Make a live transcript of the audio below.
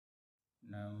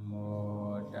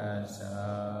Namo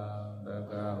tassa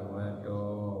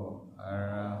bhagavato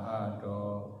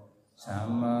arahanto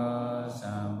samma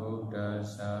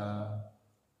sambuddhassa.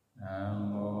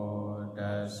 Namo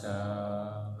tassa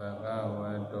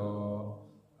bhagavato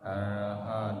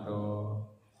arahanto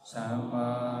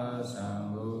samma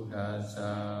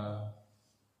sambuddhassa.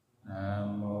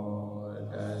 Namo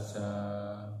tassa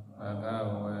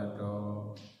bhagavato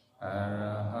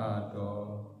arahanto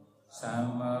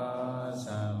samma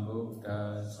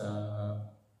sambuddhassa.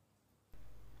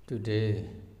 Today,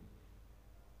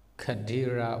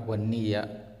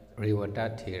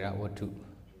 Khadiravaniyarevatatthera Vatthu,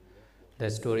 the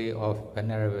story of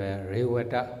Venerable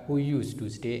Revata, who used to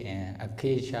stay in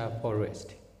acacia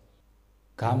forest.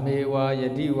 Kame wa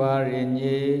yadi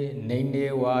varanne,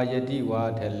 ninne wa yadi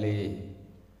thale,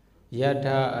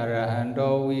 yattha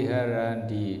arahanto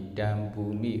viharanti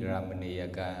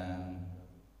bhumiramaneyyakam.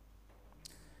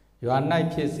 Your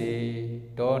night pisse,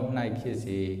 dog night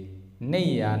pisse,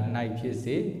 neya night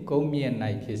pisse, comian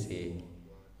night pisse,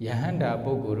 Yahanda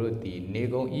boguruti,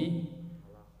 nego e,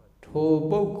 to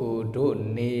bogu do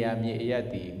neya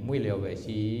yadi,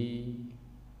 muleoveshi.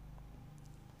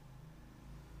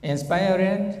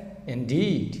 Inspiring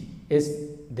indeed is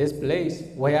this place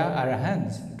where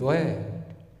arahants dwell,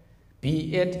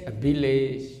 be it a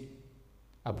village,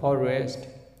 a forest,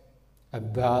 a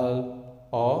gulf,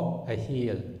 or a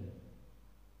hill.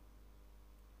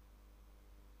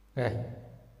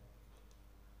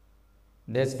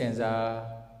 This stanza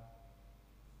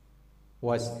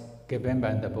was given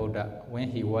by the Buddha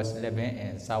when he was living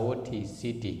in Savatthi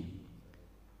city,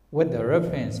 with the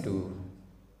reference to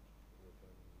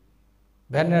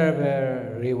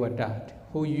Venerable Revata,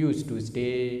 who used to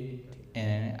stay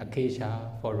in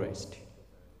acacia forest.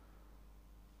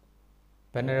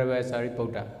 Venerable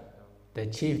Sariputta, the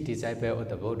chief disciple of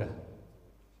the Buddha,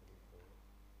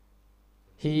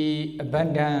 he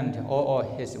abandoned all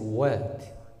his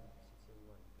wealth.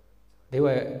 They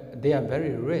are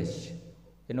very rich,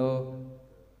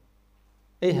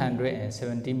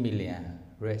 870 million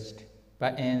rich,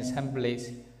 but in some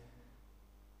place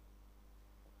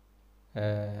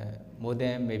more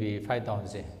than maybe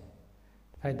 5,000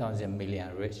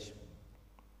 million rich.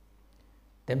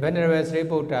 Then Venerable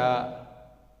Sariputta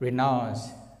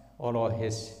renounced all of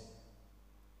his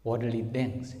worldly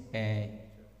things and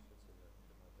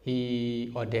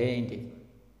he ordained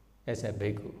as a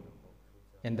bhikkhu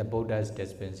in the Buddha's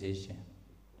dispensation.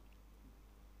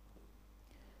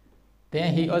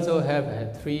 Then he also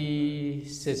have three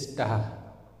sisters,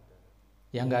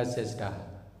 younger sisters,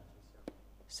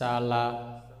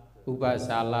 Sala,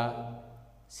 Upasala,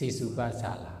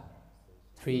 Sisupasala,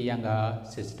 three younger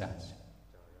sisters.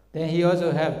 Then he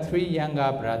also have three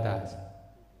younger brothers,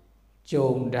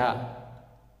 Chonda,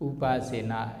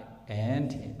 Upasena,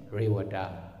 and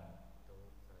Revata.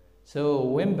 So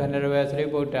when Venerable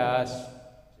Sariputta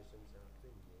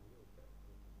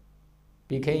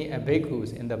became a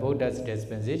bhikkhu in the Buddha's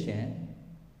dispensation,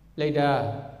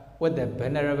 later with the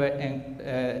Venerable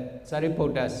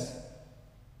Sariputta's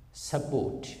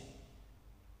support,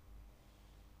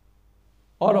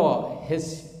 all of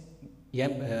his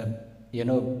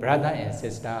brother and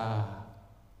sister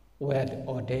were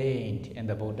ordained in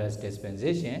the Buddha's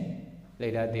dispensation.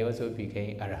 Later they also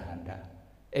became arahanta,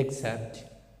 except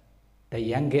the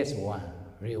youngest one,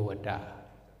 Revata.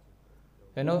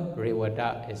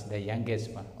 Revata is the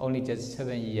youngest one, only just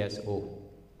 7 years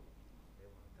old.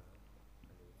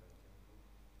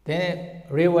 Then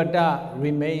Revata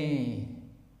remained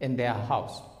in their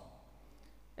house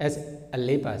as a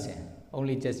layperson,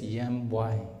 only just young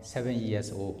boy, 7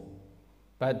 years old.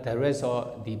 But the rest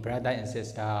of the brother and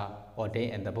sister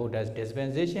ordained in the Buddha's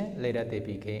dispensation, later they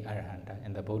became arahanta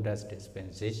in the Buddha's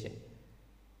dispensation.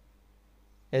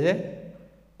 Is it?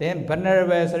 Then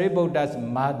Venerable Sariputta's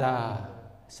mother,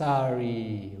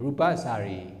 Rupa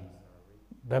Sari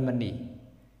Brahmani,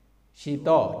 she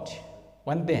thought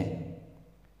one thing,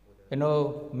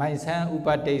 my son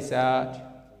Upadesa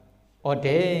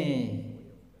ordained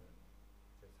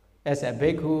as a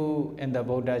bhikkhu in the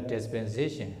Buddha's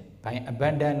dispensation by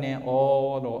abandoning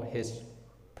all of his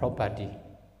property,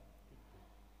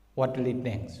 worldly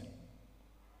things.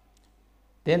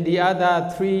 Then the other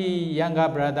three younger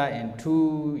brother and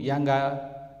three younger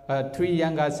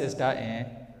sister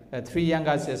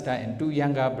and two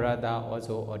younger brother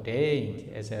also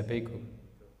ordained as a bhikkhu.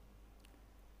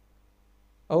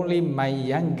 Only my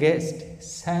youngest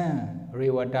son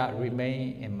Revata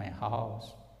remained in my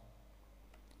house.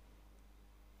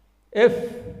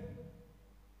 If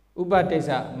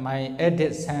Upadesa, my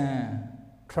eldest son,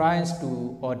 tries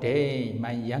to ordain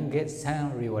my youngest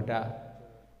son Revata,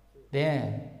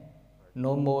 then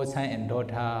no more son and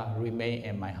daughter remain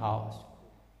in my house,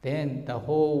 then the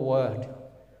whole world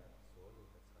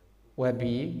will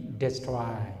be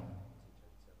destroyed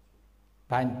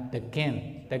by the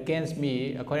king. The kings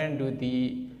mean, according to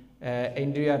the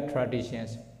Indian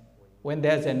traditions, when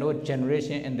there's no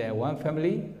generation in their one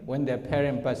family, when their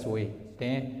parent pass away,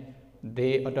 then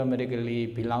they automatically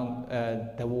belong,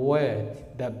 the world,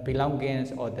 the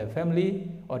belongings of the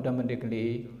family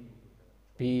automatically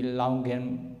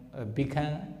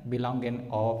become belonging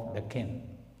of the king.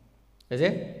 Is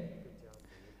it?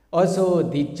 Also,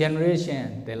 the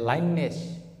generation, the lineage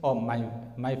of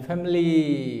my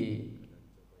family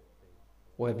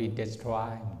will be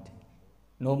destroyed.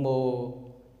 No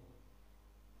more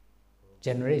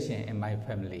generation in my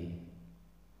family.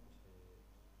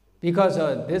 Because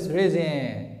of this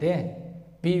reason, then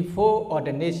before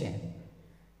ordination,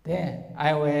 then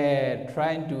I was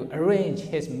trying to arrange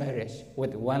his marriage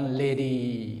with one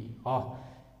lady. Oh,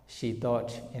 she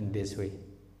thought in this way.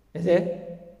 Is it?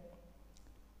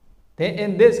 Then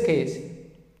in this case,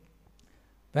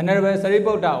 Venerable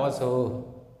Sariputta also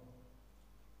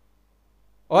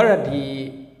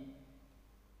already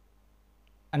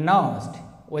announced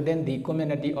within the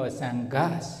community of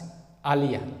Sanghas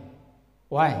earlier.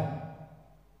 Why?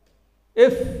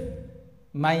 If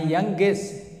my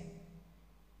youngest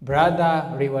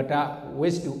brother Revata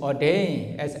wished to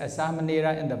ordain as a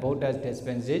Samanera in the Buddha's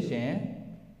dispensation,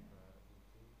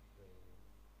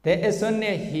 then as soon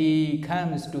as he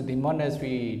comes to the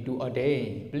monastery to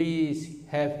ordain, please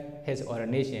have his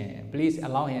ordination. Please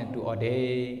allow him to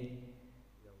ordain.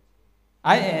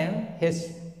 I am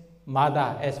his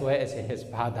mother as well as his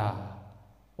father.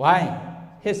 Why?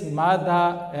 His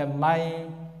mother, my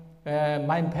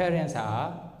parents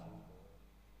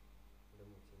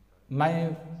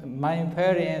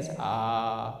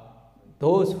are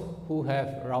those who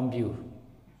have wrong view.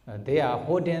 They are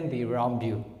holding the wrong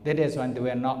view. That is why they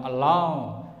will not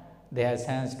allow their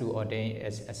sons to ordain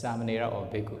as a Samanera or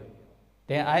Bhikkhu.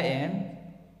 Then I am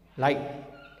like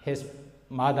his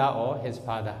mother or his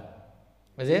father.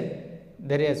 Is it?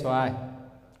 That is why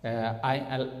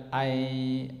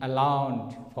I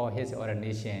allowed for his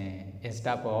ordination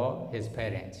instead of his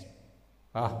parents.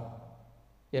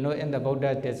 In the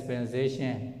Buddha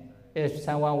dispensation, if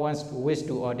someone wish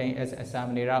to ordain as a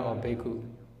Samanera or Bhikkhu,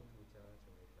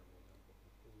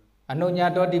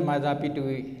 Anunya Dodi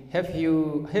Mazapitu,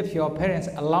 have your parents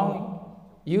allow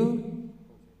you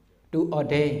to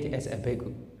ordain as a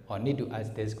Bhikkhu? Or need to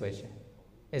ask this question.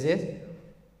 Is it?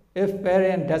 If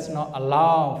parent does not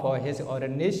allow for his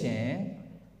ordination,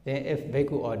 then if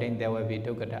Bhikkhu ordain, there will be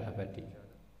Dukkata Abati.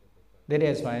 That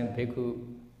is why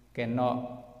Bhikkhu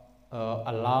cannot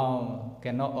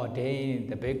ordain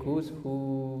the Bhikkhus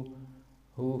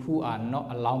who are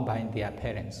not allowed by their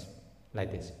parents,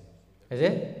 like this. Is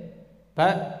it?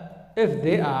 But if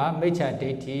they are Mecha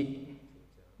Deity,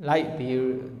 like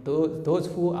those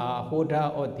who are holder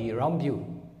of the wrong view,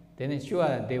 then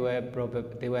sure they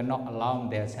were not allowing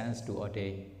their sons to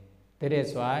ordain. That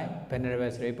is why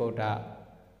Venerable Sariputta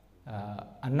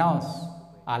announced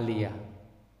earlier.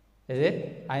 Is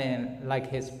it? I am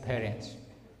like his parents.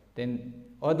 Then,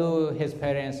 although his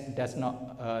parents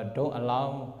don't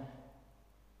allow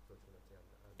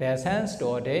their sons to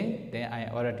ordain, then I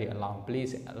already allow.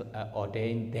 Please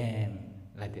ordain them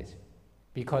like this.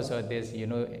 Because of this,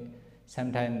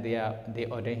 sometimes they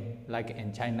ordain like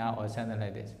in China or something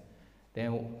like this.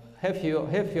 Then have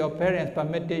your parents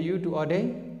permitted you to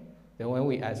ordain? Then when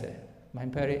we answer, my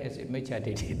parents is Mecha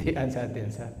Deity, they answer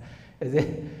themselves.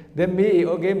 Then me,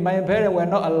 okay, my parents were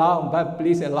not allowed, but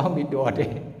please allow me to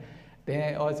ordain.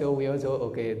 Then we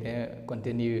also then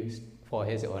continue for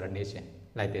his ordination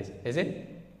like this. Is it?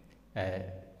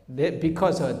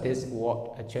 Because of this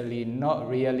word, actually not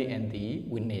really in the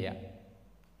Vinaya.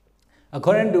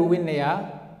 According to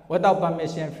Vinaya, without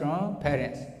permission from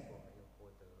parents,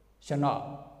 should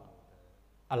not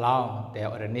allow their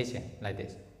ordination like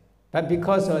this. But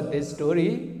because of this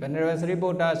story, Venerable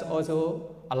Sariputta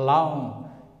also allowed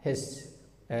his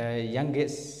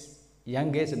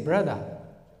youngest brother,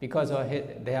 because of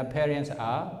their parents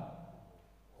are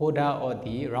holder of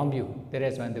the wrong view. That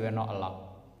is when they were not allowed.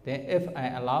 Then if I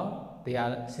allow, they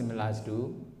are similar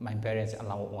to my parents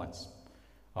allowed once.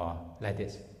 Or like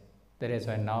this. That is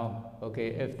why now,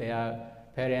 if their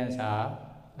parents are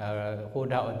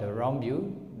holder of the wrong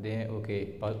view, then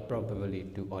probably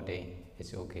to ordain.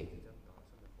 It's okay.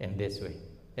 In this way.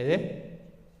 Is it?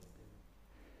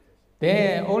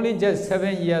 Then only just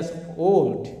 7 years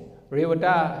old.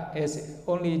 Revata is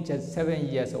only just 7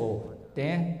 years old.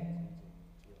 Then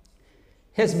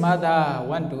his mother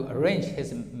want to arrange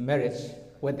his marriage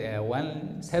with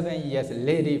one 7 years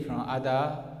lady from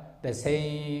the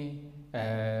same,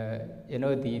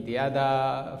 the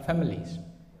other families.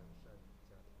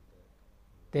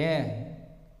 Then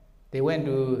they went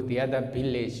to the other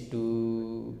village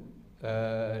to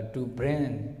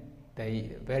bring the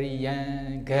very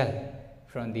young girl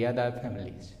from the other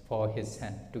families for his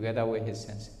son, together with his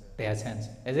sons, their sons.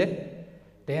 Is it?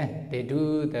 Then they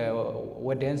do the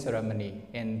wedding ceremony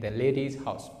in the lady's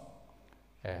house,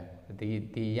 the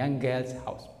young girl's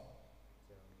house.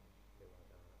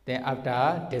 Then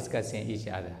after discussing each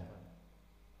other,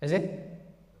 is it?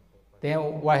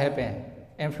 Then what happened?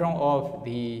 In front of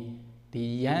the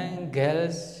young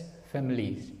girl's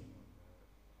families,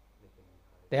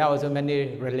 there are also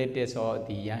many relatives of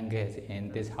the young girls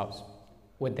in this house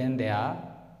within their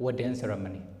wedding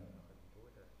ceremony.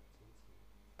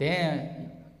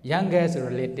 Then young girls'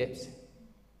 relatives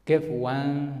give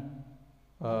one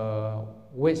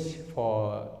wish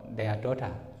for their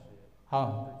daughter.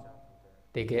 How?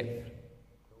 They give,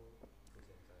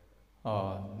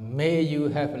 may you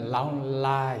have long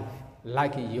life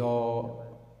like your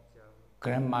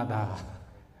grandmother.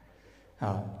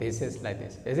 This is like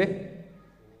this, is it?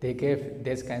 They gave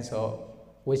this kinds of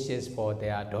wishes for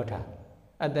their daughter.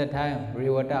 At that time,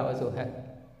 Revata also had.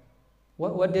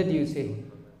 What did you say?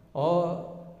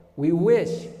 We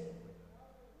wish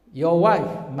your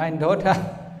wife, my daughter,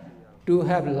 to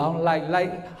have long life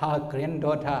like her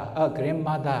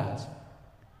grandmother.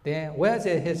 Then where is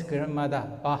his grandmother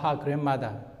or her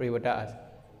grandmother? Revata asked.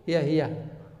 Here.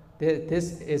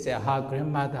 This is her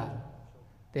grandmother.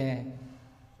 Then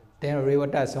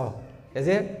Revata saw. Is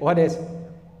it? What is?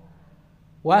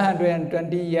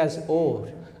 120 years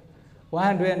old.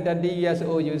 120 years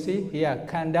old, you see? Here,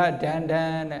 Khanda,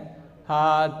 Dandan,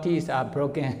 her teeth are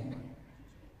broken.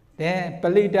 Then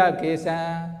Palita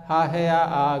Kesa, her hair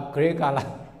are grey color.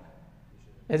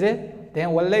 Is it? Then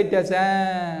Walita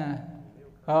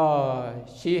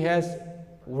she has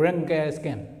wrinkled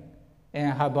skin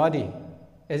in her body.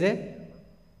 Is it?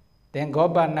 Then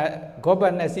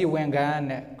Gobanasi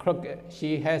Wengan,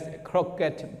 she has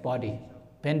crooked body,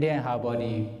 bending her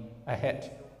body ahead,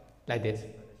 like this.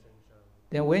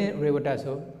 Then when Revata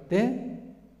saw,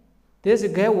 then this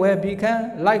girl will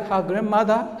become like her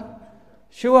grandmother.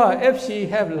 Sure, if she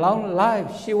have long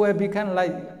life, she will become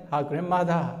like her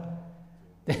grandmother.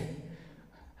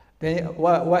 Then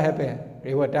what happened?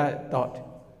 Revata thought,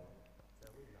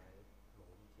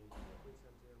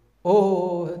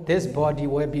 this body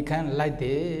will become like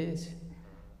this.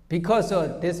 Because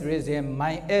of this reason,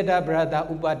 my elder brother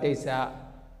Upadesa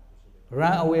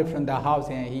ran away from the house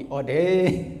and he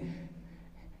ordained.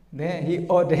 Then he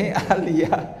ordained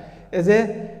earlier. Is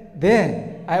it?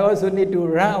 Then I also need to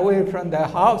run away from the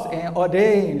house and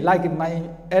ordain like my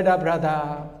elder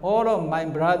brother. All of my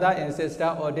brother and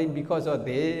sister ordained because of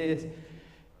this.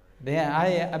 Then I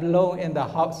am alone in the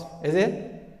house. Is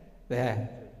it? There.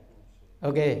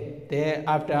 Okay. Then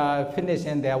after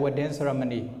finishing their wedding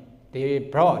ceremony, they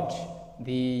brought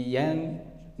the young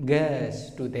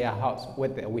girls to their house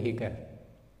with the vehicle.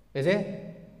 Is it?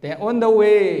 Then on the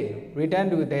way, return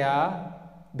to their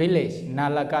village,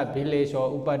 Nalaka village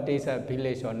or Upadesa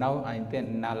village, or now I think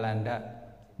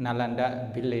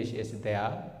Nalanda village is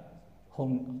their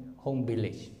home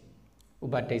village.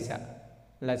 Upadesa.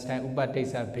 Last time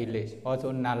Upadesa village,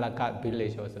 also Nalaka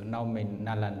village, also now mean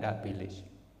Nalanda village.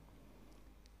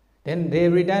 Then they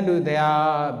return to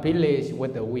their village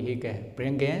with the vehicle,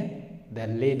 bringing the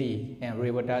lady and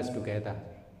Revatas together.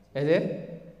 Is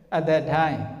it? At that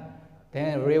time,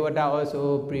 then Revata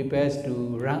also prepares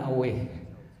to run away.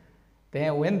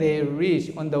 Then when they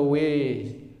reach on the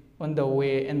way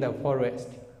in the forest,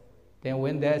 then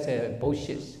when there's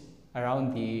bushes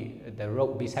around the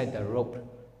rope, beside the rope,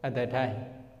 at that time,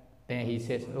 then he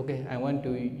says, okay, I want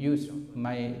to use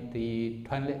the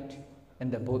toilet in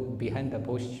the behind the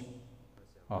bush.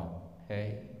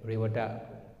 Revata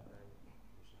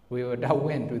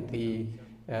went to the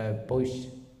bush.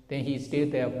 Then he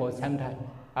stayed there for some time.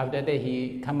 After that,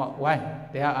 he come out. Why?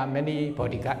 There are many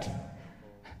bodyguards.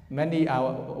 Many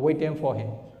are waiting for him.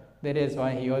 That is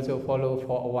why he also followed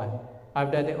for a while.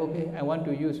 After that, okay, I want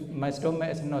to use, my stomach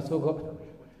is not so good.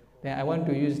 Then I want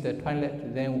to use the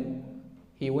toilet. Then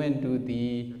he went to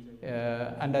the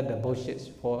under the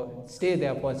bushes stay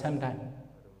there for some time.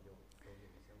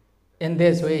 In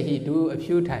this way, he do a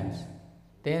few times.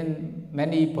 Then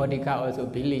many bodyguards also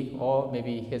believe, or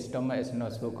maybe his stomach is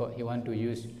not so good. He want to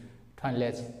use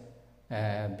toilets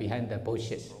behind the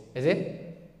bushes. Is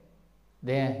it?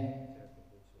 Then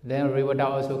Revata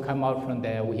also come out from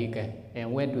the vehicle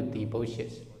and went to the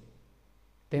bushes.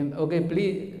 Then, okay,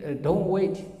 please don't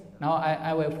wait. Now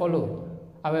I will follow.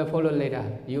 I will follow later.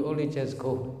 You only just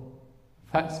go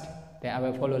first, then I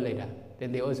will follow later.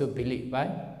 Then they also believe,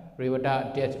 right?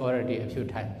 Revata did already a few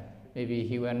times. Maybe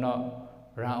he will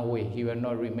not run away, he will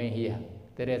not remain here.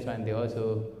 That is when they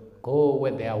also go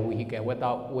with their vehicle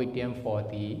without waiting for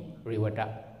the Revata,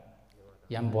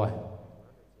 young boy.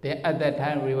 Then at that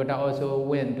time, Revata also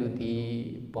went to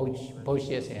the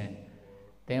bushes, and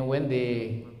then when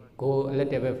they go a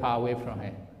little bit far away from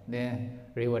him, then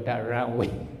Revata ran away.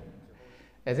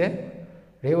 Is it?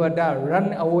 Revata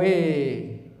ran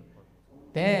away.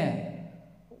 Then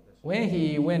when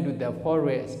he went to the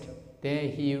forest, then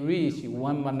he reached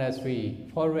one monastery,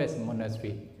 forest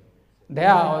monastery. There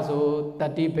are also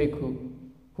 30 bhikkhu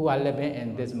who are living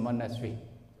in this monastery,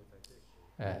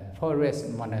 forest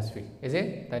monastery. Is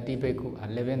it? 30 bhikkhu are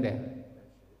living there.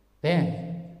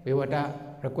 Then Revata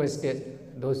requested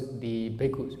the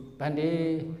bhikkhus,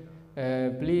 Bhante,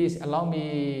 please allow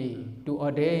me to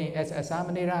ordain as a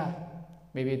samanera.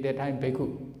 Maybe that time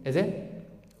bhikkhu. Is it?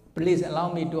 Please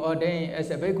allow me to ordain as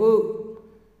a bhikkhu.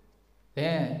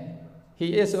 Then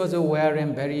he is also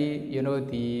wearing very,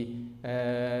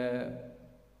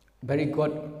 very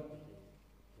good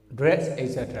dress,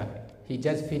 etc. He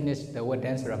just finished the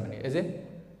wedding ceremony, is it?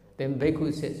 Then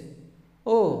bhikkhu says,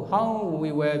 oh, how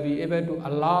we will be able to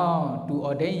allow to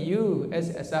ordain you as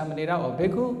a samanera or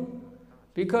bhikkhu?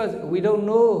 Because we don't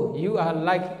know you are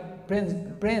like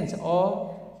prince or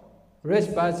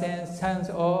rich person, sons,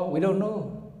 or we don't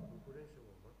know.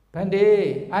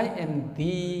 Bhante, I am the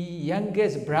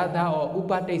youngest brother or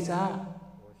Upadesa.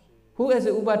 Who is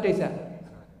Upadesa?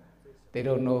 They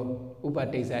don't know.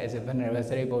 Upadesa is a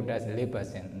Venerable Buddha's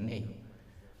layperson name.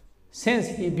 Since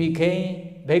he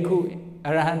became Bhikkhu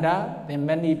Arahanta,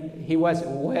 then he was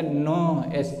well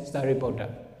known as Sariputta.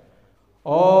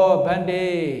 Oh,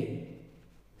 Bhante,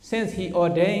 since he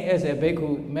ordained as a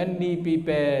Bhikkhu, many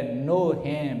people know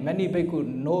him, many Bhikkhu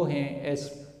know him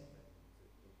as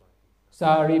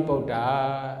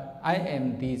Sariputta. I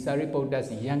am the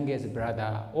Sariputta's youngest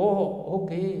brother. Oh,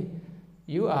 okay.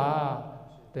 You are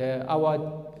the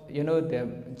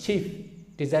chief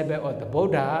disciple of the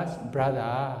Buddha's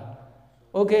brother.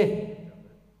 Okay.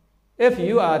 If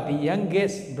you are the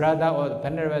youngest brother of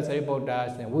Venerable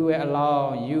Sariputta, then we will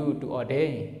allow you to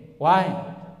ordain.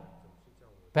 Why?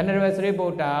 Venerable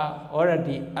Sariputta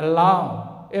already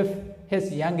allowed. If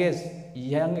his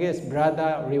youngest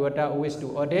brother Revata wishes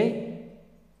to ordain,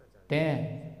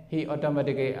 then he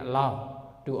automatically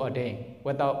allowed to ordain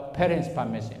without parents'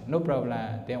 permission. No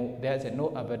problem. Then there is no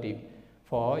ability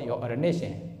for your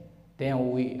ordination.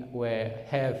 Then we will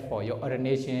have for your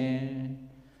ordination.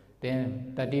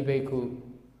 Then the bhikkhu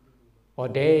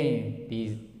ordain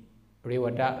the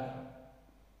Revata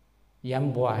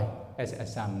young boy as a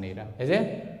samanera. Is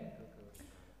it?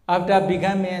 After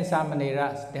becoming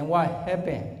samanera, then what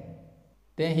happened?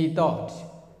 Then he thought,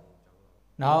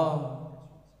 now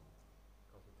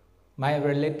my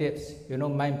relatives,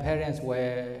 my parents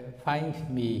will find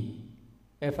me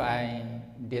if I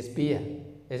disappear.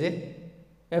 Is it?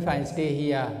 If I stay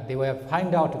here, they will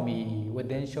find out me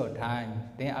within short time.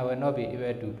 Then I will not be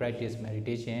able to practice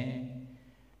meditation.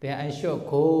 Then I should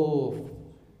go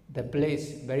the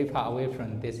place very far away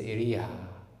from this area.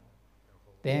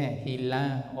 Then he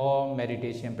learned all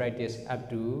meditation practice up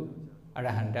to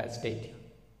arahanta state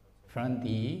from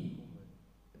the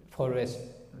forest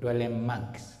dwelling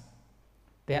monks.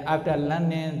 Then after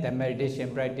learning the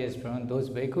meditation practice from those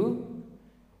bhikkhu,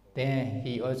 then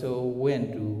he also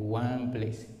went to one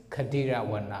place,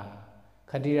 Khadiravaniyarevatatthera.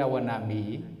 Khadiravaniyarevatatthera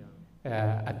means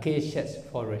acacia's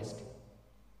forest.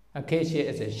 Acacia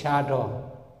is a shadow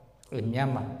in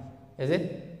Myanmar. Is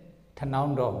it?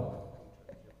 Tanaundo.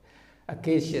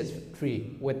 Acacia's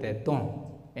tree with a thorn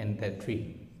in the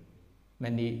tree.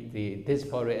 This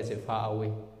forest is far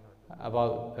away,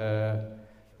 about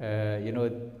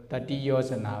 30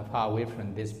 years and far away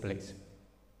from this place.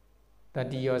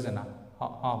 30 years and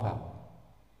how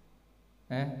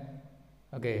far?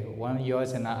 Okay, 1 year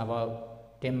and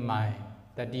about 10 miles.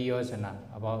 30 years and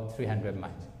about 300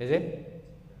 miles. Is it?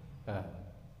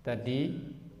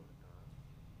 30,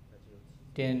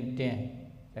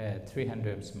 300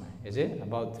 miles. Is it?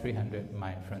 About 300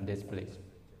 miles from this place.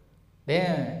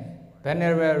 Then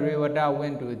Venerable Revata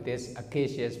went to this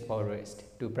acacia's forest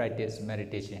to practice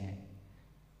meditation.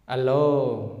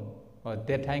 Alone, or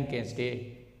that time can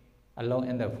stay alone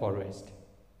in the forest.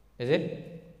 Is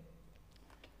it?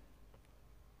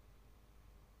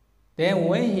 Then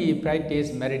when he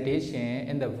practiced meditation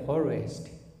in the forest,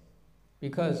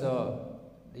 because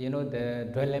the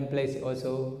dwelling place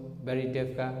also very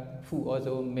difficult, food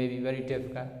also may be very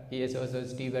difficult, he is also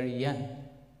still very young.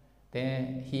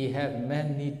 Then he had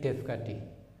many difficulty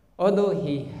Although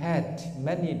he had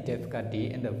many difficulty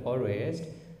in the forest,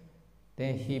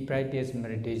 then he practiced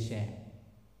meditation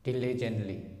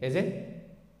diligently. Is it?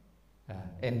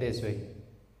 In this way,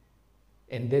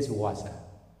 in this water.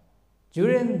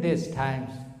 During this time,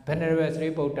 Venerable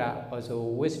Revata also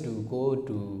wished to go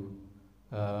to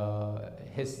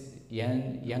his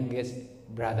youngest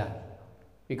brother,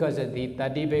 because the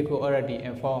 30 bhikkhu already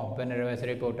informed Venerable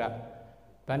Revata,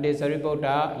 Pandit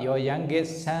Sariputta, your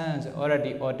youngest sons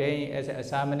already ordained as a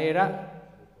Samanera.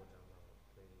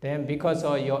 Then because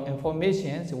of your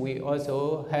information, we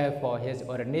also have for his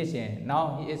ordination.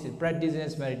 Now he is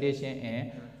practicing meditation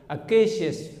in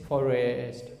acacious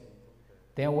forest.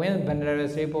 Then when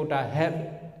Venerable Revata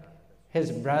had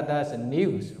his brother's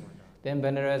news, then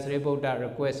Venerable Revata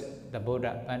requests the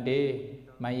Buddha, Pandit,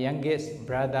 my youngest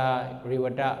brother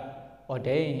Revata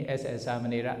ordained as a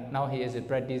Samanera. Now he is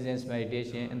practicing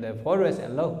meditation in the forest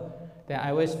alone. Then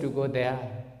I wish to go there.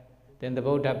 Then the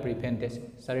Buddha prevented.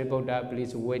 Sariputta,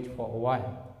 please wait for a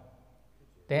while.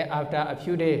 Then after a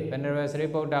few days, Venerable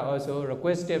Sariputta also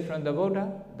requested from the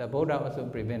Buddha also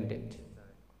prevented.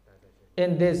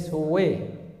 In this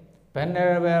way,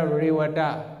 Venerable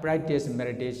Revata practiced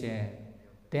meditation.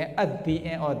 Then at the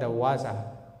end of the Vasa,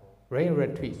 rain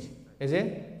retreat, is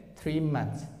it? 3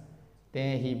 months.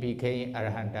 Then he became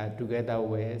arahanta together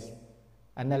with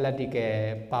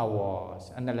analytical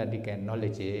powers, analytical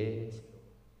knowledges.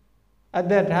 At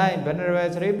that time,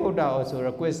 Venerable Sariputta also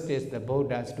requested the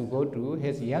Buddhas to go to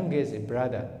his youngest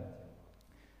brother.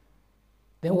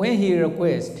 Then when he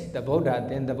requests the Buddha,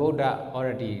 then the Buddha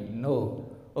already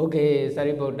know, okay,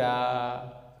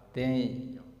 Sariputta,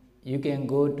 then you can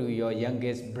go to your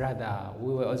youngest brother.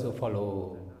 We will also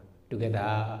follow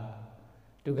together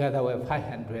with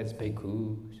 500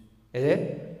 bhikkhus. Is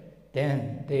it?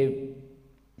 Then they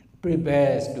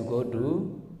prepare to go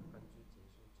to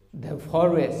the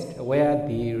forest where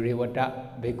the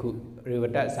Revata bhikkhu,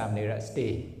 Revata Samanera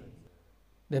stay.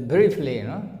 Then briefly,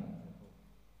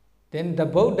 then the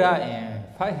Buddha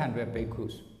and 500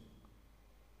 bhikkhus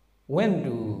went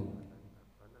to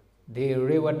the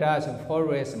Revata's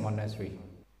forest monastery.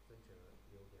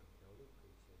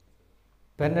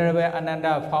 Venerable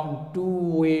Ananda found 2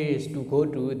 ways to go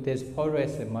to this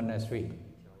forest monastery.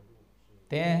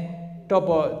 Then, top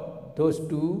of those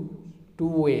two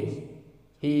ways,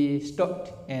 he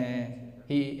stopped and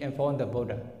he informed the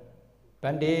Buddha,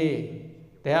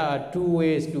 Pandit, there are 2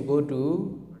 ways to go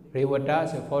to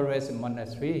Revata's forest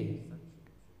monastery.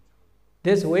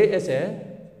 This way is a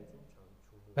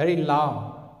very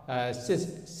long,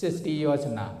 60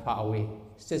 yojana far away,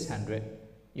 600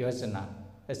 yojana.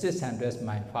 600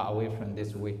 miles far away from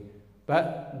this way.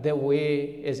 But the way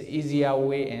is easier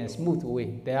way and smooth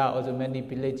way. There are also many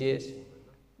villages,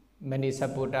 many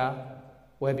sapota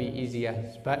will be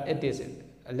easier, but it is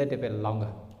a little bit longer.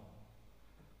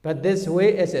 But this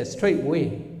way is a straight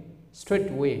way,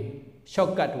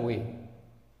 shortcut way.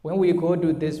 When we go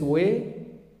to this way,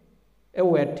 it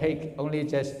will take only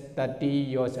just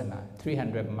 30 yojana,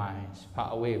 300 miles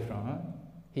far away from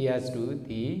here to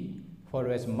the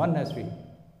forest monastery.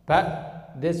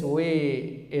 But this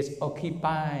way is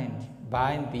occupied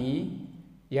by the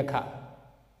yattha.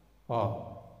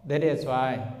 That is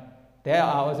why there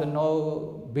are also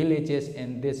no villages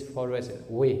in this forest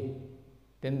way.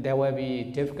 Then there will be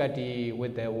difficulty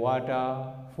with the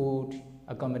water, food,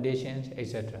 accommodations,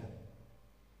 etc.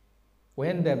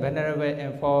 When the Venerable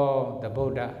informed the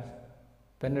Buddha,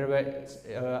 Venerable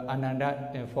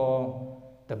Ananda informed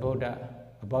the Buddha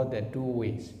about the 2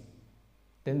 ways.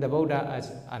 Then the Buddha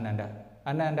asked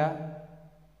Ananda,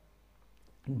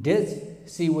 does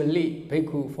Sivali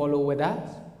Bhikkhu follow with us?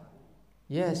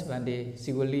 Yes, Pandit,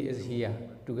 Sivali is here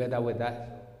together with us.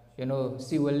 You know,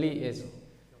 Sivali is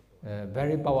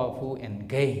very powerful and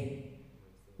gay.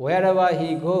 Wherever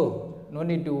he go, no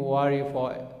need to worry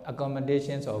for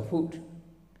accommodations or food.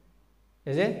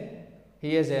 Is it?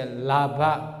 He is a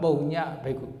Labha Punya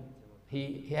Bhikkhu.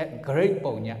 He had great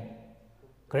Punya.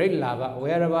 Great lava,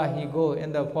 wherever he go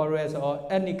in the forest or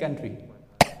any country,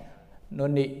 no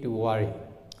need to worry.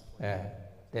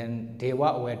 Then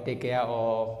Deva will take care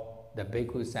of the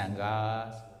bhikkhu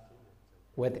sanghas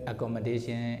with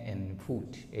accommodation and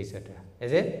food, etc.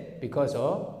 Is it? Because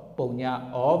of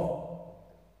punya of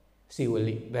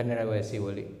Sivali, Venerable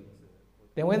Sivali.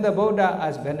 Then when the Buddha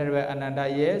asked Venerable Ananda,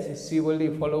 yes,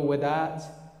 Sivali follow with us.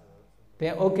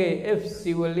 Then okay, if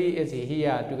Sivali is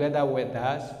here together with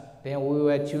us, then we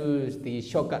will choose the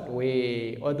shortcut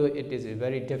way, although it is a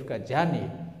very difficult journey.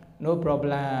 No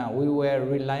problem, we will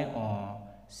rely on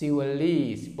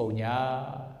Sivali's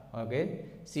punya, okay?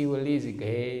 Sivali's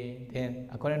gain. Then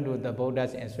according to the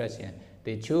Buddha's instruction,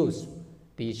 they choose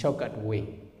the shortcut way,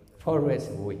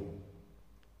 forest way.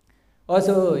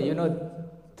 Also,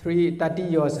 30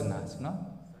 yojanas, no?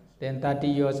 Then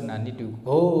 30 yojanas need to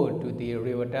go to the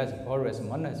Revata's forest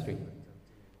monastery.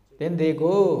 Then they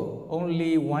go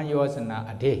only 1 yojana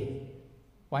a day.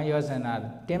 1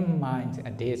 yojana, 10 miles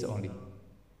a day only.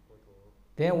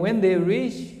 Then when they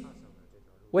reach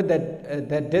with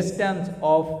the distance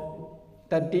of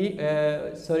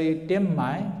 10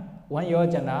 miles, 1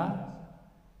 yojana,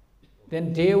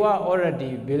 then they were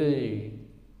already built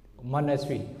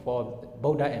monastery for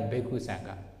Buddha and Bhikkhu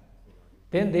Sangha.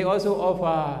 Then they also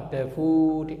offer the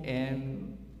food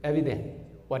and everything,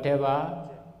 whatever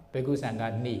Bhikkhu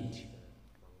Sangha needs,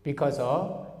 because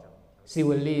of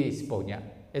Sivali's punya.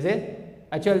 Is it?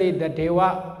 Actually, the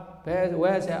Deva,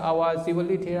 where's our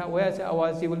Sivali Thera? Where's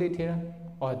our Sivali Thera?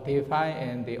 Or they find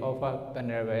and they offer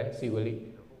Venerable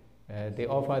Sivali. They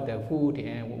offer the food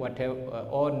and whatever,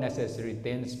 all necessary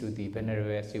things to the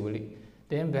Venerable Sivali.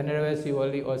 Then Venerable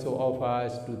Sivali also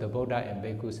offers to the Buddha and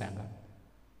Bhikkhu Sangha.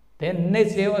 Then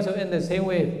next day also in the same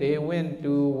way, they went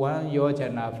to 1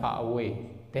 yojana far away.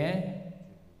 Then,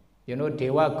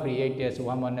 Deva created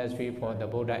 1 monastery for the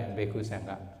Buddha and Bhikkhu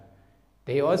Sangha.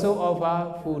 They also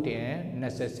offer food and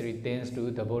necessary things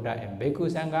to the Buddha and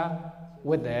Bhikkhu Sangha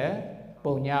with the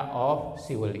punya of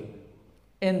Sivali.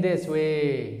 In this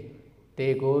way,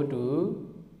 they go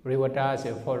to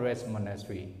Revata's forest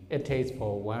monastery. It takes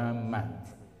for 1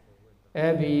 month.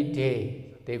 Every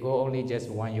day, they go only just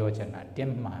 1 yojana,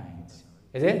 10 miles.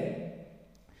 Is it?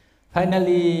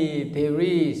 Finally, they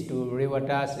reach to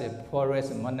Revata's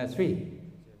forest monastery.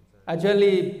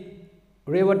 Actually,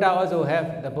 Revata also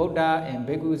have the Buddha and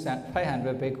Bhikkhus,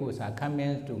 500 bhikkhus are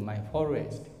coming to my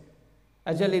forest.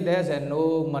 Actually, there's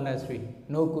no monastery,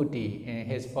 no kuti in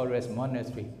his forest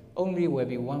monastery. Only will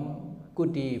be 1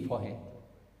 kuti for him.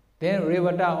 Then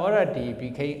Revata already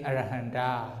became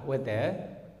arahanta with the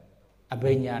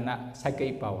abhiññana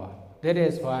psychic power. That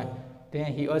is why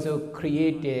then he also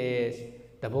created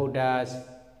the Buddha's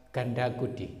Gandha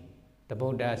Kuti, the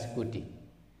Buddha's Kuti.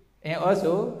 And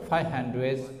also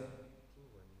 500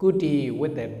 Kuti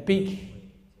with a big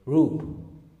roof,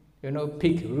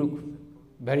 big roof,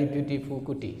 very beautiful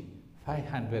Kuti,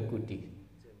 500 Kuti.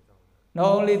 Not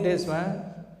only this one,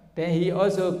 then he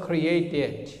also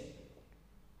created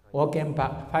walking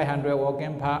park, 500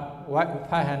 walking park,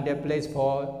 500 place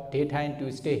for daytime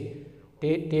to stay,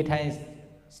 daytime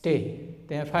stay,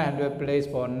 then 500 place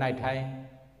for nighttime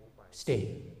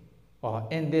stay. Or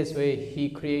in this way, he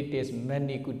created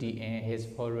many kuti in his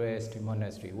forest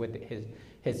monastery with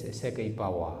his psychic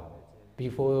power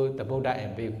before the Buddha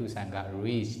and Bhikkhu Sangha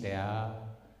reached there.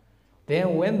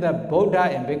 Then when the Buddha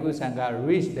and Bhikkhu Sangha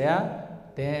reached there,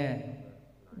 then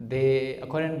they,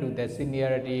 according to the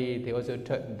seniority, they also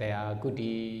took their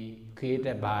kuti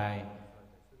created by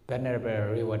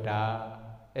Venerable Revata.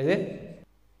 Is it?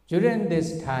 During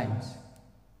these times,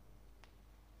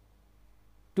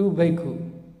 2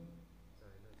 bhikkhu,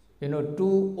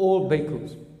 2 old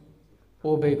bhikkhu,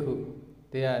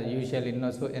 they are usually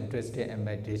not so interested in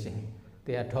meditation.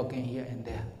 They are talking here and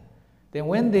there. Then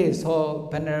when they saw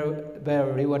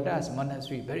Venerable Revata's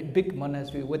monastery, very big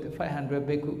monastery with 500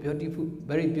 bhikkhu, beautiful,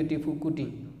 very beautiful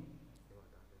kuti.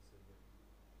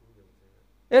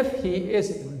 If he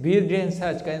is building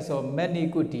such kinds of many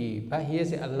kuti, but he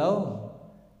is alone,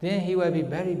 then he will be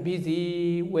very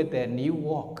busy with the new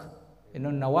work,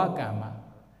 Nawakama.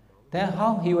 Then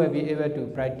how he will be able to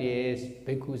practice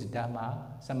bhikkhu's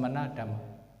dhamma, samana dhamma?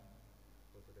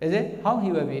 Is it? How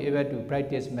he will be able to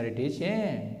practice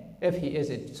meditation if he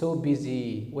is so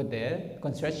busy with the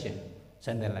construction,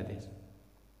 something like this?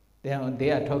 Then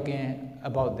they are talking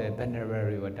about the Venerable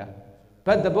Revata.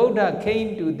 But the Buddha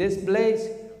came to this place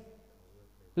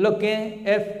looking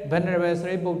at Venerable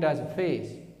Sri Buddha's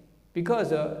face,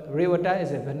 because Revata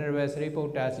is a Venerable Sri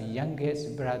Buddha's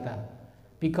youngest brother.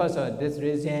 Because of this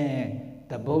reason,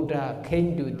 the Buddha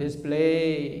came to this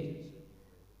place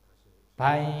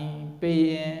by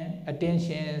paying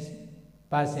attention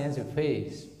person's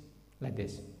face like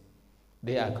this.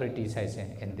 They are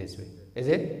criticizing in this way. Is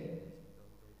it?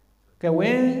 Okay,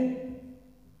 when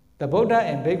the Buddha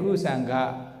and Bhikkhu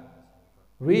Sangha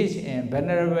reach in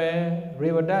Venerable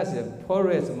Revata's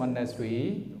forest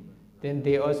monastery, then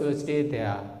they also stay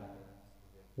there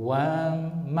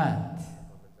 1 month.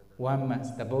 1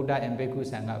 month. The Buddha and Bhikkhu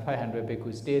Sangha, 500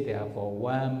 bhikkhus, stay there for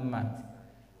 1 month.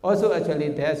 Also, actually,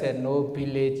 there's no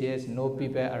villages, no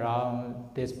people around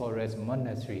this forest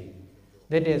monastery.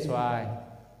 That is why,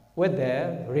 with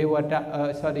the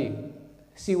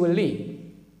Sivali,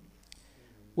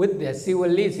 with the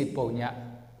Sivali,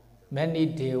 many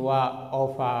Deva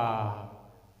offer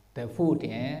the food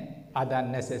and other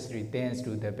necessary things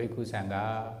to the Bhikkhu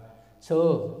Sangha.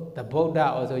 So the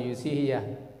Buddha also, you see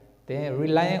here, they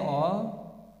relying on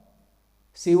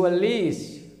civil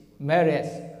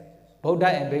marriage. Buddha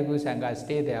and Bhikkhu Sangha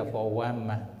stay there for 1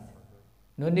 month.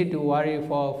 No need to worry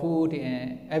for food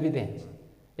and everything.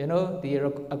 You know, the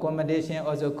accommodation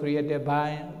also created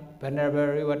by Venerable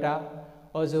Revata,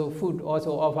 also food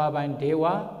also offered by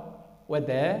Deva with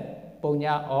the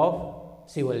punya of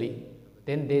Sivali.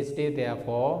 Then they stay there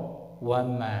for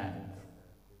 1 month.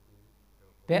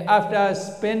 Then after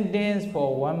spending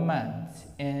for 1 month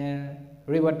in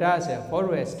Revata's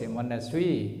forest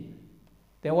monastery,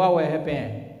 then what will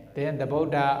happen? Then the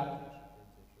Buddha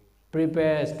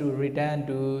prepares to return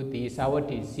to the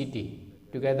Savatthi city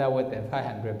together with the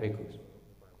 500 bhikkhus.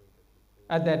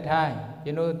 At that time,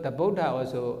 you know, the Buddha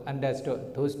also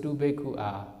understood those 2 bhikkhus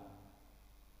are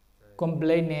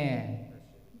complaining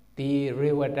the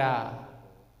Revata.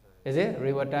 Is it?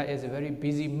 Revata is a very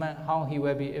busy man, how he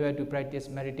will be able to practice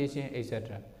meditation,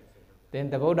 etc. Then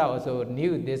the Buddha also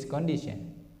knew this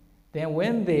condition. Then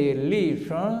when they leave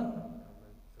from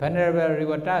Venerable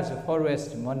Revata's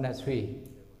forest monastery,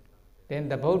 then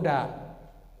the Buddha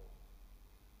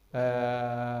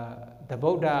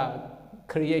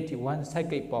created 1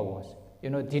 psychic powers, you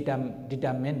know,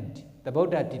 determined. The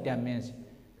Buddha determines,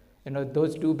 you know,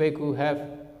 those 2 bhikkhus have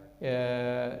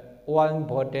 1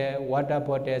 bottle, water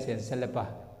bottles and slipper.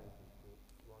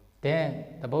 Then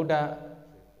the Buddha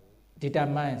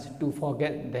determines to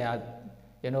forget their,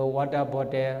 you know, water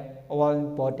bottle,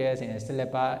 1 bottles and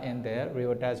slipper in the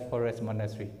Revata's forest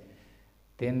monastery.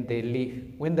 Then they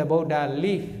leave. When the Buddha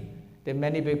leaves, then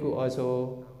many bhikkhus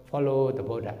also follow the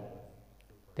Buddha.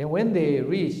 Then when they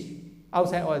reach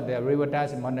outside of the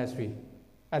Revata's monastery,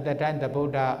 at that time the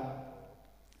Buddha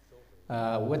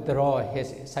withdraw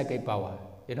his psychic power.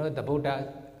 You know, the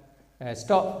Buddha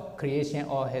stopped creation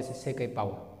of his psychic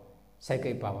power.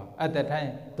 At that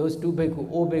time, those 2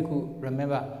 bhikkhus, old bhikkhus,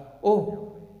 remember, oh,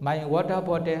 my water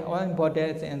bottle, 1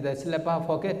 bottle and the slipper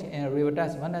forget in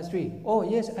Revata's monastery. Oh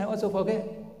yes, I also forget.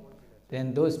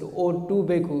 Then those 2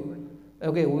 bhikkhus,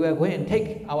 okay, we are going to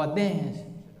take our things.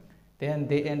 Then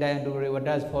they enter into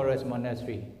Revata's forest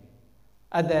monastery.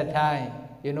 At that time,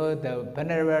 you know, the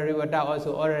Venerable Revata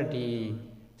also already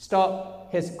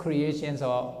stopped his creations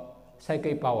of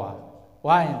psychic power.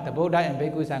 Why? The Buddha and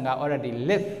Bhikkhu Sangha already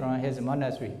left from his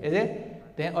monastery, is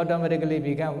it? Then automatically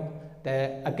become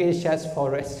the acacia's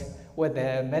forest with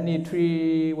the many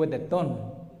trees with the thorn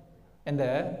on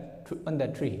the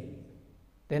tree.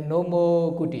 Then no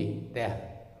more kuti there.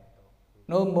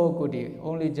 No more kuti,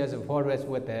 only just a forest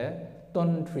with a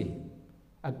thorn tree.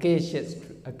 Acacia's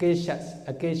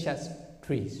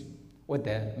trees with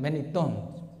the many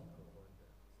thorns.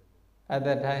 At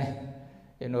that time,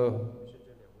 you know,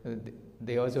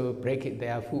 they also break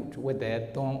their food with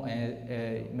their thorn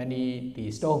and many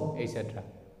the stone, etc.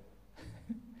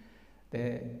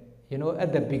 You know,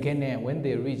 at the beginning, when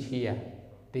they reach here,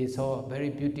 they saw very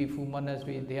beautiful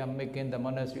monastery. They are making the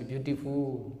monastery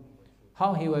beautiful.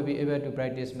 How he will be able to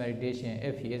practice meditation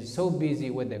if he is so busy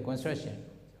with the construction?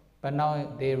 But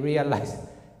now they realize,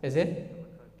 is it?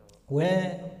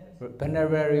 When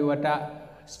Venerable Revata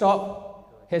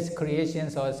stopped his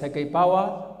creations of psychic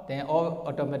power, then all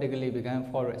automatically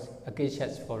became forest,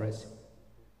 acacia's forest,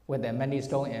 with the many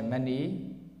stone and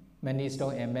many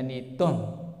stone and many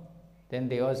thorn. Then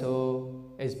they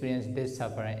also experienced this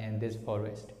suffering in this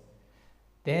forest.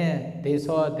 Then they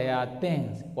saw there are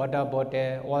things, water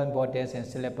bottle, 1 bottles and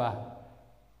slipper,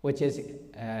 which is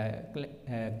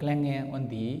clinging on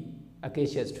the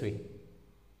acacia's tree,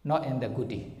 not in the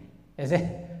kuti. Is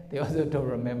it? They also don't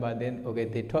remember. Then okay,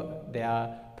 they took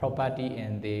their property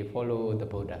and they follow the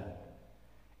Buddha.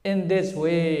 In this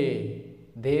way,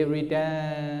 they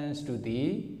return to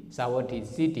the Savatthi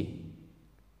city.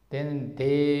 Then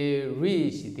they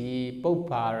reach the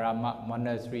Bhumiramaneyyakam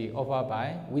monastery offered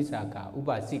by Visakha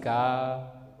Upasika.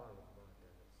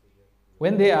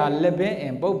 When they are living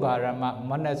in Bhumiramaneyyakam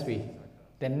monastery,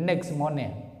 the next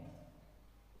morning,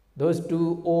 those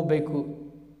 2 old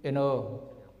bhikkhus, you know,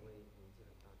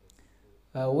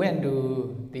 went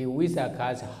to the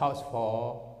Visakha's house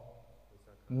for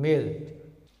meal.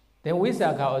 Then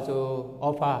Visakha also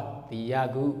offered the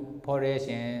yagu, porridge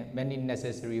and many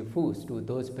necessary foods to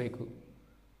those bhikkhus.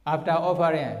 After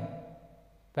offering,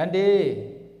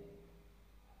 Bhante,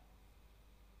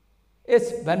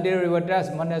 is Bhante Revata's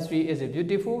monastery is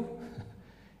beautiful?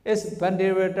 Is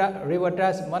Bhante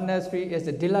Revata's monastery is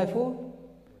delightful?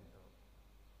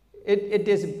 It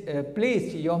is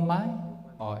pleased your mind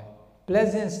or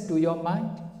pleasant to your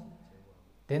mind?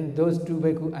 Then those 2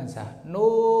 bhikkhus answer,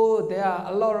 no, there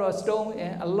are a lot of stone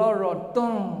and a lot of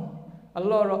thorn a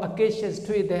lot of acacias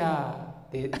tree there.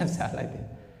 They answer like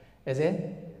that. Is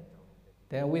it?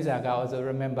 Then Visakha also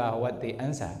remember what they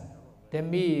answer. Then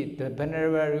me, the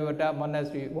Venerable Revata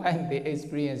monastery, why they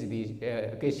experience the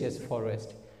acacious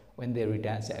forest when they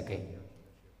return again.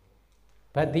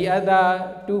 But the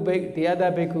other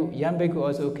bhikkhu, young bhikkhu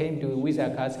also came to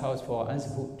Visakha's house for alms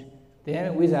food.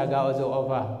 Then Visakha also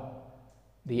offer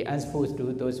the alms food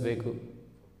to those bhikkhu.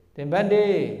 Then one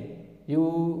day,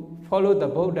 you follow the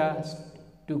Buddha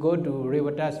to go to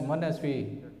Revata's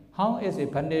monastery. How is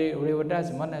it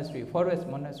Revata's monastery, forest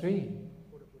monastery?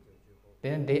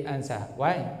 Then they answer,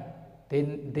 why?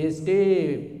 Then they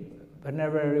stay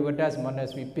Venerable Revata's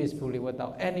monastery peacefully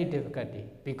without any difficulty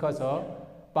because of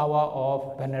power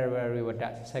of Venerable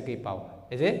Revata's psychic power.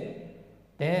 Is it?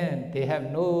 Then they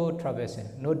have no trouble,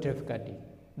 no difficulty.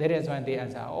 That is why they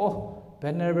answer, oh,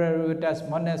 Venerable Revata's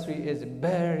monastery is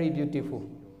very beautiful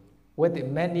with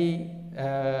many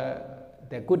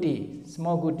the kuti,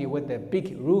 small kuti with a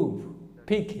big roof,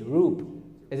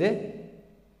 is it?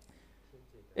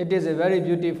 It is very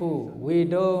beautiful. We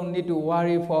don't need to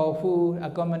worry for food,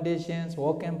 accommodations,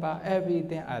 walking path,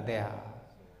 everything are there.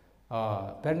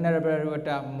 Venerable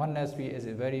Revata monastery is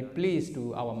very pleased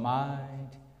to our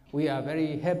mind. We are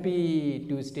very happy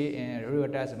to stay in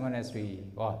Revata's monastery.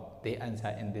 They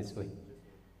answer in this way.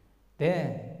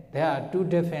 Then there are two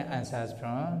different answers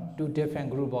from two different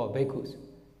group of bhikkhus.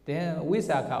 Then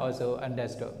Visakha also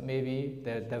understood. Maybe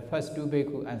the first two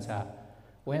bhikkhu answer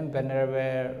when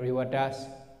Venerable Revata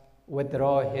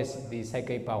withdraw the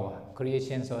psychic power,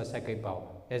 creations of psychic power.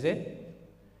 Is it?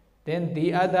 Then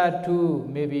the other two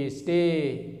maybe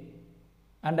stay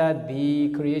under the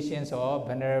creations of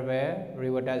Venerable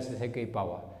Revata's psychic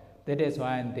power. That is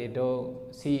why they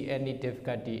don't see any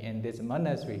difficulty in this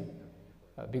monastery.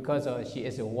 Because she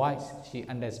is wise, she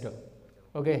understood.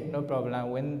 Okay, no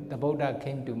problem. When the Buddha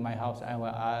came to my house, I will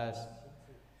ask.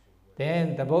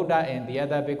 Then the Buddha and the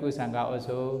other Bhikkhu Sangha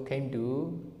also came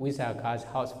to Visakha's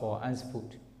house for alms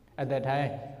food. At that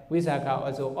time, Visakha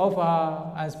also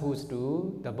offered alms food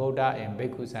to the Buddha and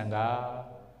Bhikkhu Sangha.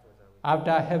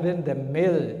 After having the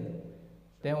meal,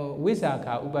 then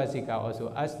Visakha Upasika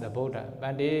also asked the Buddha,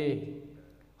 Bhante,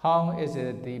 how is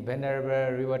it the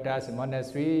Venerable Revata's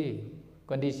monastery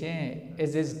condition?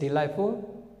 Is this delightful?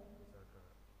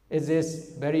 Is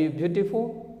this very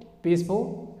beautiful,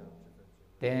 peaceful?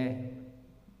 Then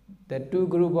the two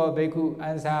group of bhikkhu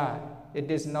answer,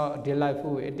 it is not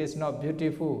delightful, it is not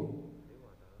beautiful,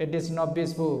 it is not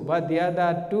peaceful. But the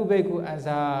other two bhikkhu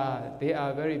answer, they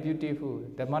are very beautiful.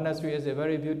 The monastery is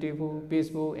very beautiful,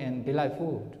 peaceful, and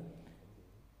delightful.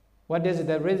 What is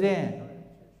the reason?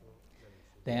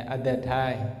 Then at that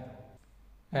time,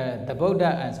 the Buddha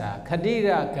answer,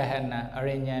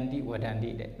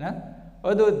 Khadiravaniyarevatatthera Vatthu.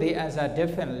 Although they answer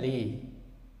differently,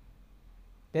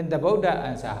 then the Buddha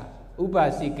answer,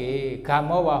 Upasike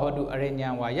kamova hodu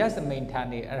arenyanwa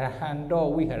yasamainthane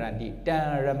arahanto viharanti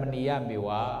Dhammapada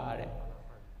Verse.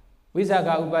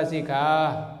 Visakha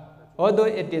Upasika, although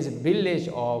it is village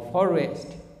or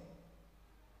forest,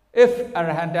 if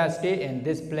arahanta stay in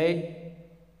this place,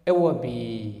 it will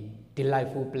be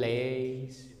delightful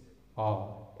place, or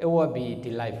it will be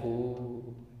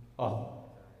delightful, or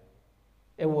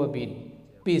it will be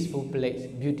peaceful place,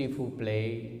 beautiful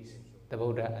place. The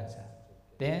Buddha answer.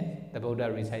 Then the Buddha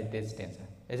recites this stanza.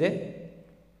 Is it?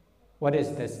 What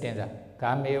is the stanza?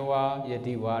 Kamewa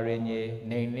yadi varanne,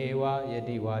 ninne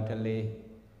yadi thale,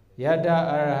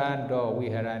 yattha arahanto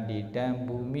viharanti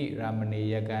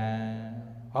bhumiramaneyyakam.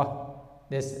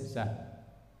 This is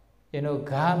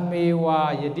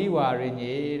Kamewa yadi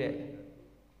varanne.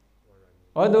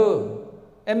 Although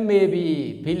it may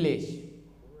be village,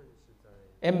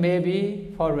 it may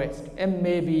be forest, it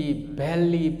may be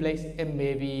valley place, it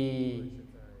may be,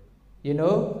 it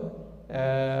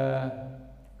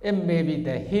may be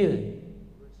the hill.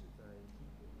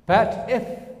 But if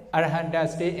arahanta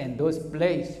stay in those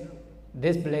places,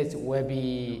 this place will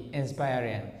be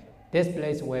inspiring, this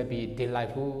place will be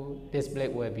delightful, this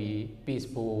place will be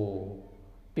peaceful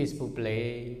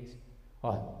place.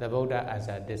 The Buddha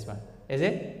answered this one. Is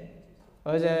it?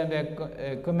 For example,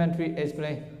 commentary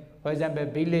explain. For example,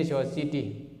 village or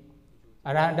city.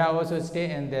 Arahanta also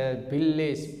stay in the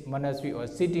village monastery or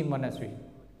city monastery.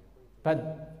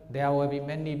 But there will be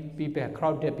many people,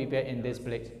 crowded people in this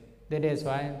place. That is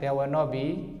why there will not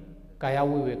be kaya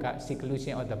viveka,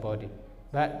 seclusion of the body.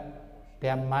 But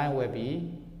their mind will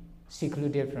be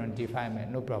secluded from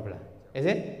defilement, no problem. Is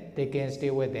it? They can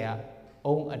stay with their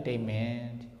own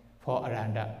attainment for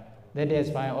arahanta. That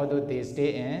is why although they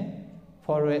stay in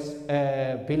forest,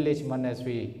 village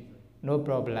monastery, no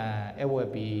problem. It will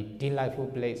be delightful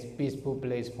place, peaceful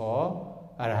place for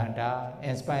arahanta,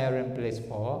 inspiring place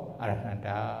for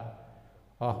arahanta.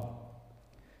 Oh.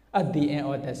 At the end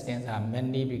of the stanza,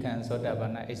 many become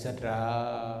Sotapanna,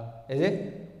 etc. Is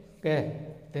it? Okay.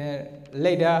 Then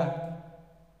later,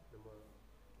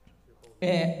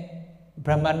 in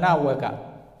Brahmana Waka,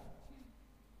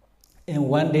 in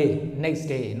one day, next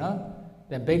day, no,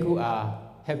 the bhikkhu are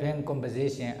having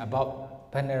conversation about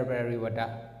Venerable Revata.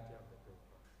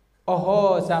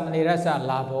 Oh, Samanera sa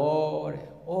labo.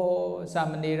 Oh,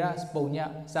 Samanera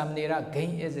Sponya, Samanera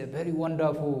gain is very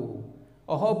wonderful.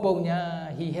 Oh,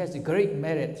 Ponya, he has great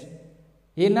merit.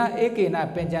 Yena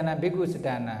ekena penjana bhikkhu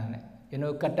sadhana,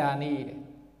 katani.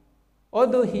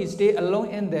 Although he stay alone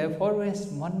in the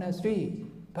forest monastery,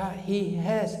 but he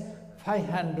has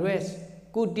 500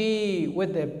 kuti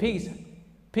with the pigs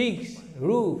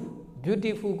roof,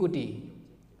 beautiful kuti.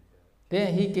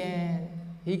 Then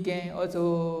he can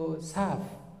also serve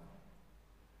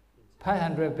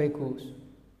 500 bhikkhus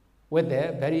with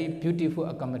a very beautiful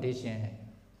accommodation.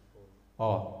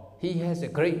 Oh, he has a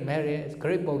great merit,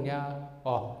 great punya.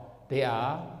 Oh, they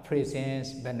are praising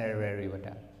Venerable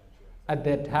Revata. At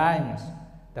that time,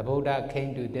 the Buddha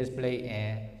came to this place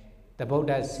and the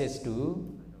Buddha says to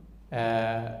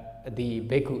the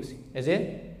bhikkhus, is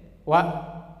it? What?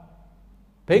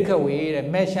 Bhikkhawe,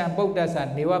 Meshan Buddha sa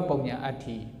Neva Punya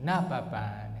Ati,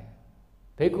 Napapan.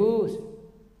 Bhikkhus,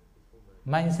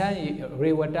 my son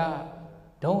Revata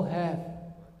don't have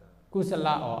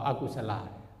kusala or akusala.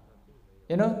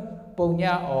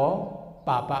 Punya or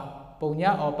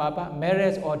papa,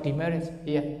 merits or demerits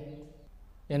here.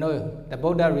 The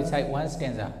Buddha recite one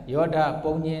stanza. Yoda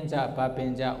Punyenja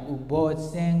Papinja Ubo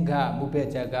Senga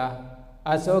Mupejaga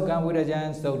Asokan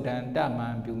Virajan Sodan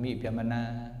Daman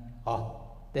bhumiramaneyyakam. Oh,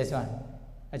 this one.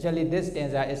 Actually, this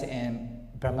stanza is in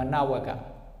Brahmana Waka,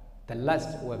 the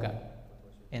last Waka,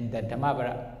 in the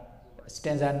Dhammapada,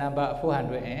 stanza number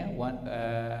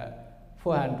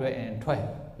 412.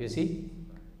 You see?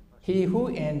 He who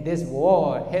in this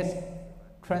world has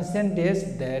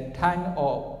transcended the time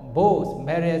of both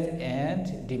merit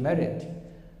and demerit,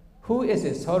 who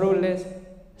is sorrowless,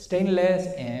 stainless,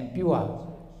 and pure,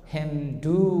 him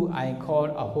do I call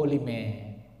a holy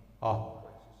man.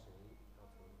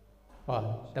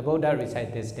 The Buddha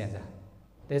recite this stanza.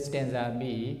 This stanza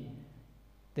means,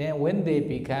 then when they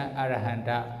become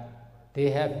arahanta, they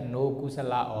have no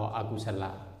kusala or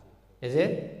akusala. Is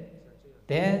it?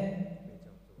 Then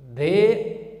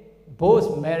they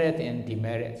both merit and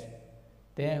demerit.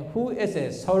 Then who is a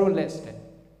sorrowless?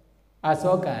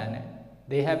 Asokan,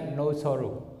 they have no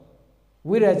sorrow.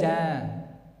 Virajan,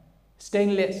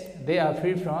 stainless, they are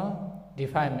free from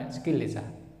defilements, kilesa.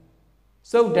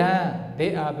 Sodan,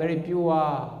 they are very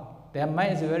pure. Their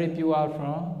mind is very pure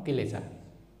from kilesa.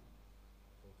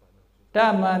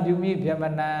 Dhamma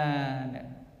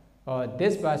bhumiramaneyyakam.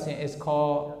 This person is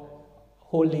called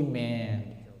holy man.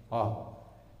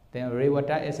 Then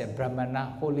Revata is a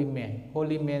Brahmana, holy man.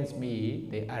 Holy man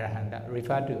means the arahanta,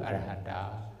 refer to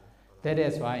arahanta. That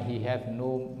is why he have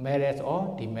no merits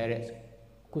or demerits,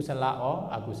 kusala or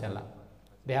akusala.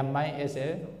 Their mind is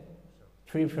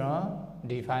free from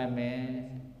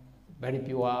defilement, very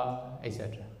pure,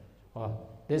 etc.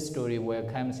 This story will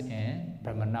comes in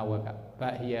Brahmana Waka,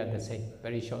 but here the same,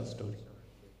 very short story.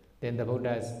 Then the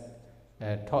Buddha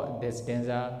taught this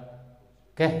stanza.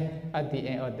 Okay, at the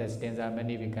end of the stanza,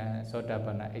 many become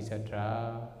Sotapanna,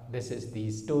 etc. This is the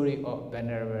story of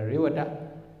Venerable Revata.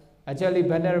 Actually,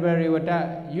 Venerable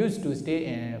Revata used to stay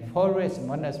in forest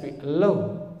monastery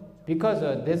alone. Because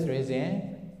of this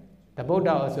reason, the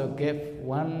Buddha also gave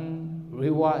one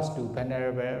reward to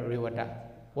Venerable Revata.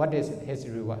 What is his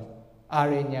reward?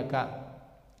 Aranyaka,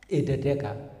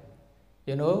 idadeka.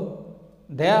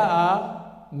 There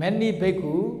are many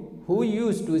bhikkhu who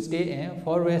used to stay in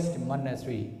forest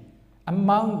monastery.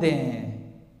 Among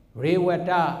them,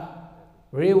 Revata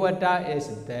is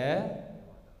the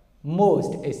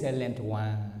most excellent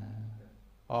one.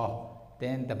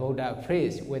 Then the Buddha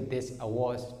praised with this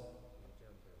award.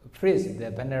 Praised the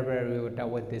Venerable Revata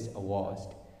with this award.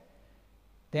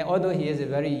 Then although he is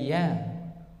very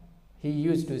young, he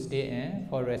used to stay in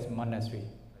forest monastery.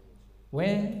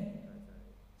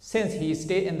 Since he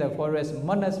stayed in the forest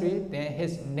monastery, then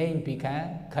his name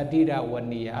became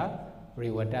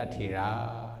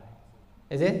Khadiravaniyarevatatthera.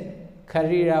 Is it?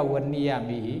 Khadiravaniya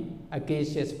means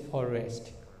acacious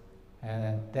forest.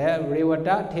 The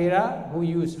Revatattthera who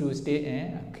used to stay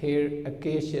in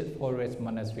acacious forest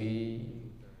monastery.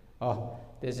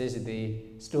 This is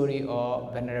the story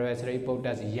of Venerable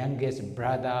Sariputta's youngest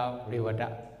brother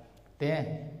Revata.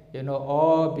 Then,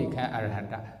 all became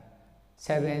arahanta.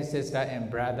 7 sisters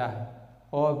and brother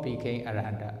all became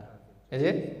arahanta. Is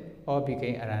it? All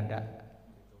became arahanta.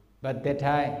 But that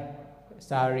time,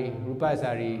 Sari, Rupa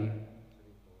Sari,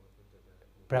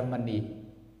 Brahmani,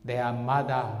 their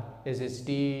mother is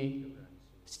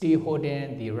still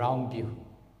holding the round view.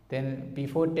 Then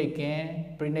before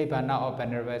taking Prinibbana of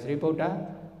Venerable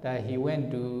Revata, that he went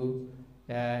to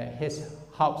his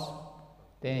house.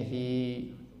 Then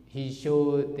he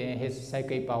showed his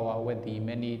psychic power with the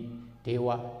many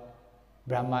Deva,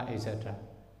 Brahma, etc.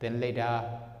 Then later,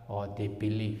 they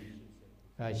believe.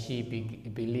 She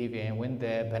believed, and when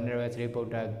the Venerable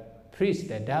Revata preached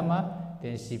the Dhamma,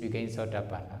 then she became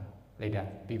Sotapanna later,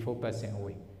 before passing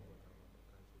away,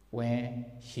 when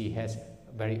she has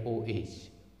very old age.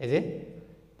 Is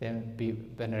it? Then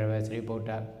Venerable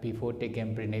Revata, before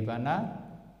taking Prinibbana,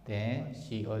 then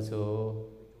she also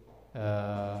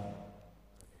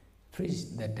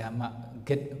preached the Dhamma,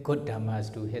 get good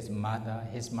Dhammas to his mother.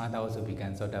 His mother also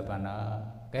became Sotapanna.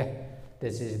 Okay?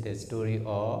 This is the story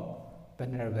of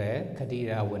Venerable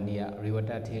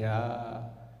Khadiravaniyarevatatthera.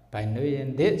 By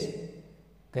knowing this,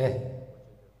 okay,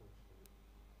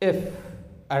 if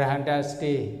arahanta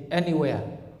stay anywhere,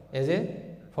 is it?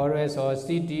 Forest or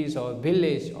cities or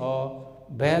village or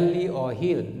valley or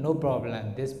hill, no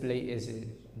problem. This place is a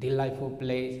delightful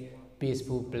place,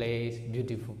 peaceful place,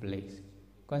 beautiful place.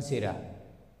 Consider.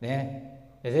 Then,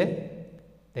 is it?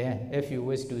 Then, if you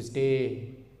wish to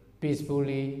stay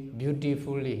peacefully,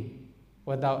 beautifully,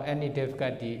 without any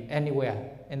difficulty,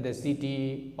 anywhere in the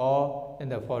city or in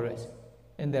the forest,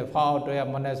 in the far-out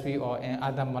monastery or in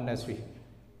other monastery,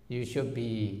 you should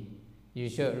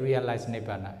realize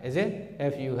Nibbana. Is it?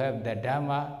 If you have the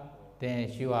Dhamma, then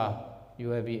you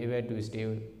will be able to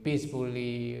stay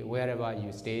peacefully wherever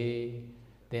you stay.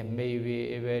 Then may be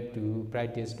able to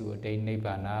practice to attain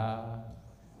Nibbana.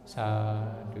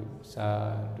 Sadhu,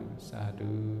 sadhu,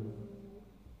 sadhu.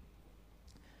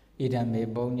 Idame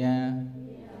Bonya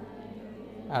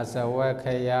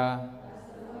Asawakaya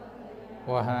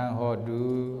Wahan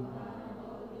Hodu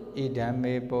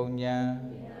Idame Bonya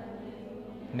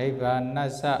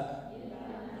Nibbanasa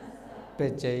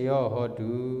Pechayo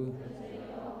Hodu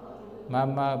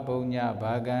Mama Bonya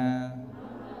Bhagan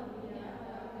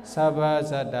Sabha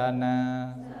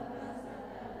Sadana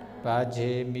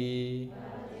Bhajemi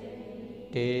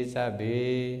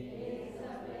Tesabe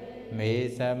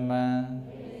Mesama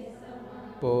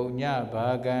Punya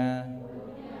Bhagan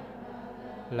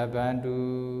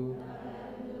Labandu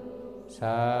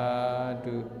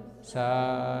Sadhu,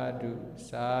 sadhu,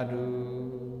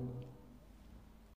 sadhu.